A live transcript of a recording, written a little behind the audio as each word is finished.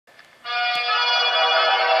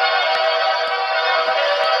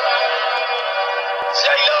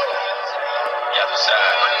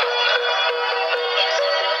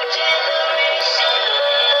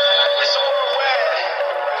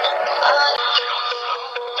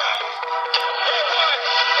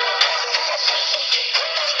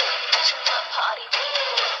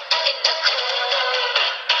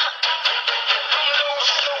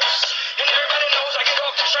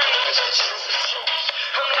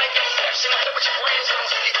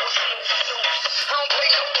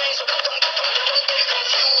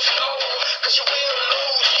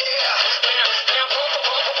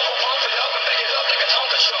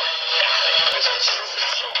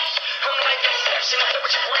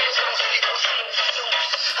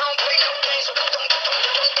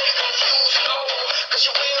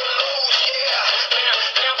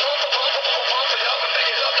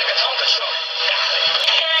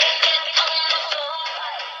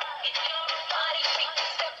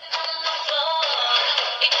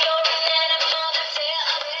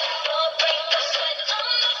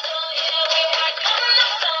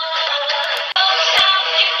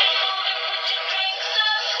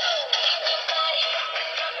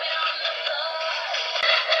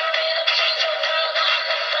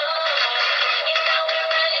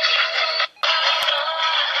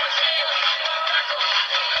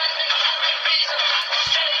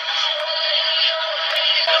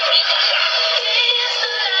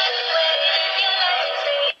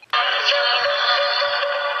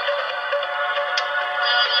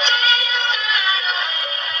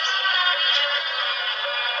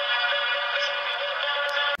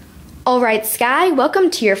Alright, Sky, welcome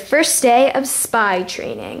to your first day of spy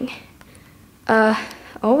training.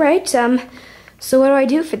 Alright, so what do I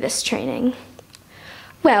do for this training?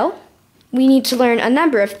 Well, we need to learn a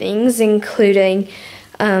number of things, including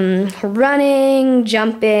running,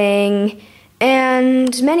 jumping,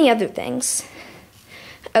 and many other things.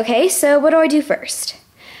 Okay, so what do I do first?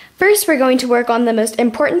 First, we're going to work on the most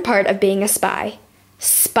important part of being a spy,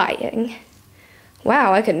 spying.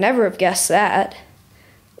 Wow, I could never have guessed that.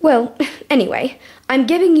 Well, anyway, I'm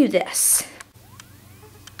giving you this.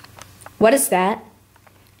 What is that?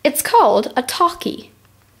 It's called a talkie.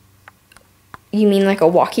 You mean like a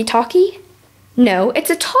walkie-talkie? No, it's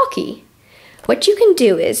a talkie. What you can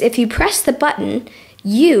do is, if you press the button,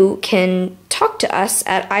 you can talk to us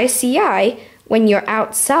at ICI when you're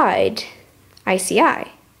outside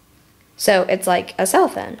ICI. So it's like a cell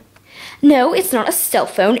phone. No, it's not a cell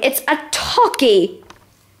phone, it's a talkie.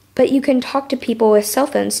 But you can talk to people with cell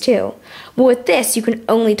phones too. Well, with this, you can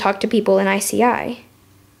only talk to people in ICI.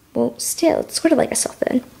 Well, still, it's sort of like a cell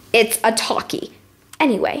phone. It's a talkie.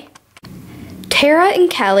 Anyway, Tara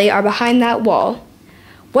and Callie are behind that wall.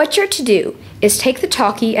 What you're to do is take the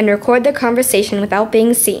talkie and record the conversation without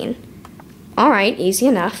being seen. Alright, easy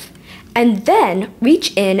enough. And then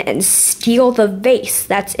reach in and steal the vase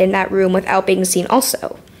that's in that room without being seen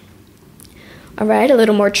also. Alright, a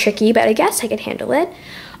little more tricky, but I guess I can handle it.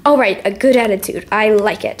 Alright, a good attitude. I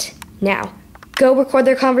like it. Now, go record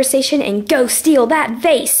their conversation and go steal that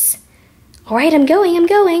vase. Alright, I'm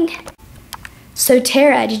going. So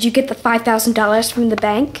Tara, did you get the $5,000 from the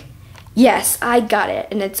bank? Yes, I got it,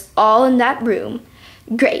 and it's all in that room.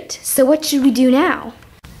 Great, so what should we do now?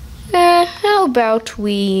 How about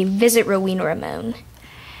we visit Rowena Ramon?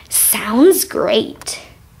 Sounds great.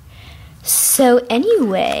 So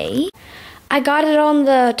anyway, I got it on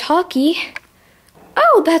the talkie.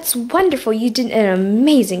 Oh, that's wonderful. You did an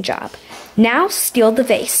amazing job. Now steal the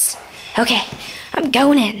vase. Okay, I'm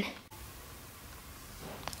going in.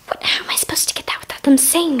 How am I supposed to get that without them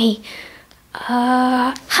seeing me?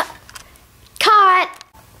 Caught!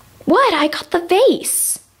 What? I caught the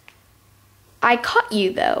vase. I caught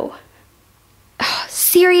you, though. Oh,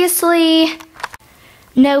 seriously?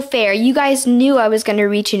 No fair. You guys knew I was going to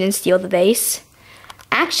reach in and steal the vase.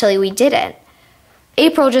 Actually, we didn't.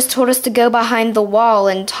 April just told us to go behind the wall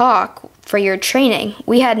and talk for your training.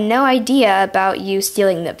 We had no idea about you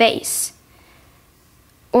stealing the vase.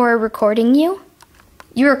 Or recording you?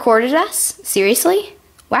 You recorded us? Seriously?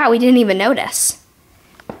 Wow, we didn't even notice.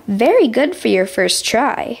 Very good for your first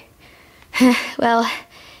try. Well,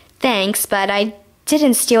 thanks, but I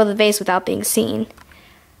didn't steal the vase without being seen.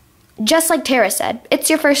 Just like Tara said, it's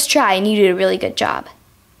your first try and you did a really good job.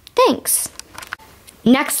 Thanks.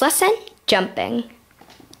 Next lesson, jumping.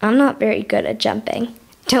 I'm not very good at jumping.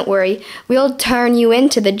 Don't worry, we'll turn you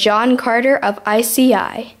into the John Carter of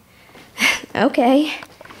ICI. Okay.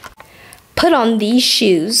 Put on these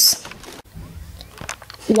shoes.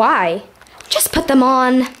 Why? Just put them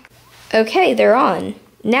on. Okay, they're on.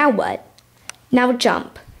 Now what? Now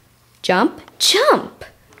jump. Jump, jump.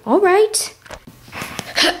 All right.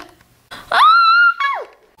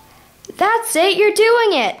 That's it, you're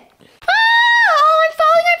doing it. Oh, I'm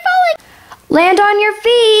falling. Land on your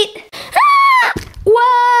feet.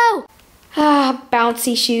 Whoa.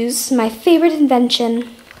 Bouncy shoes, my favorite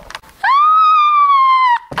invention.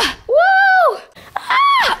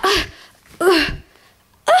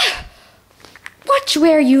 Watch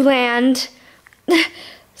where you land.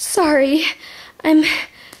 Sorry, I'm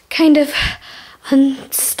kind of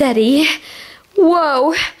Unsteady.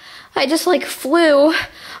 Whoa, I just like flew.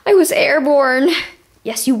 I was airborne.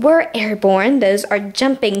 Yes, you were airborne. Those are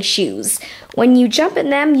jumping shoes. When you jump in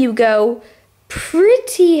them, you go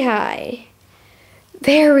pretty high.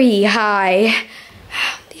 Very high.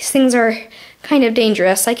 These things are kind of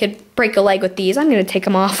dangerous. I could break a leg with these. I'm going to take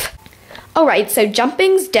them off. Alright, so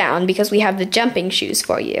jumping's down because we have the jumping shoes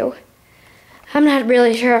for you. I'm not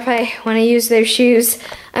really sure if I want to use those shoes.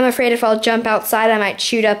 I'm afraid if I'll jump outside, I might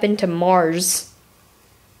shoot up into Mars.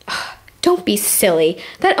 Don't be silly.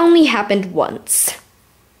 That only happened once.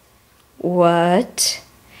 What?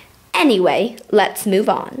 Anyway, let's move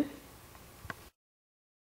on.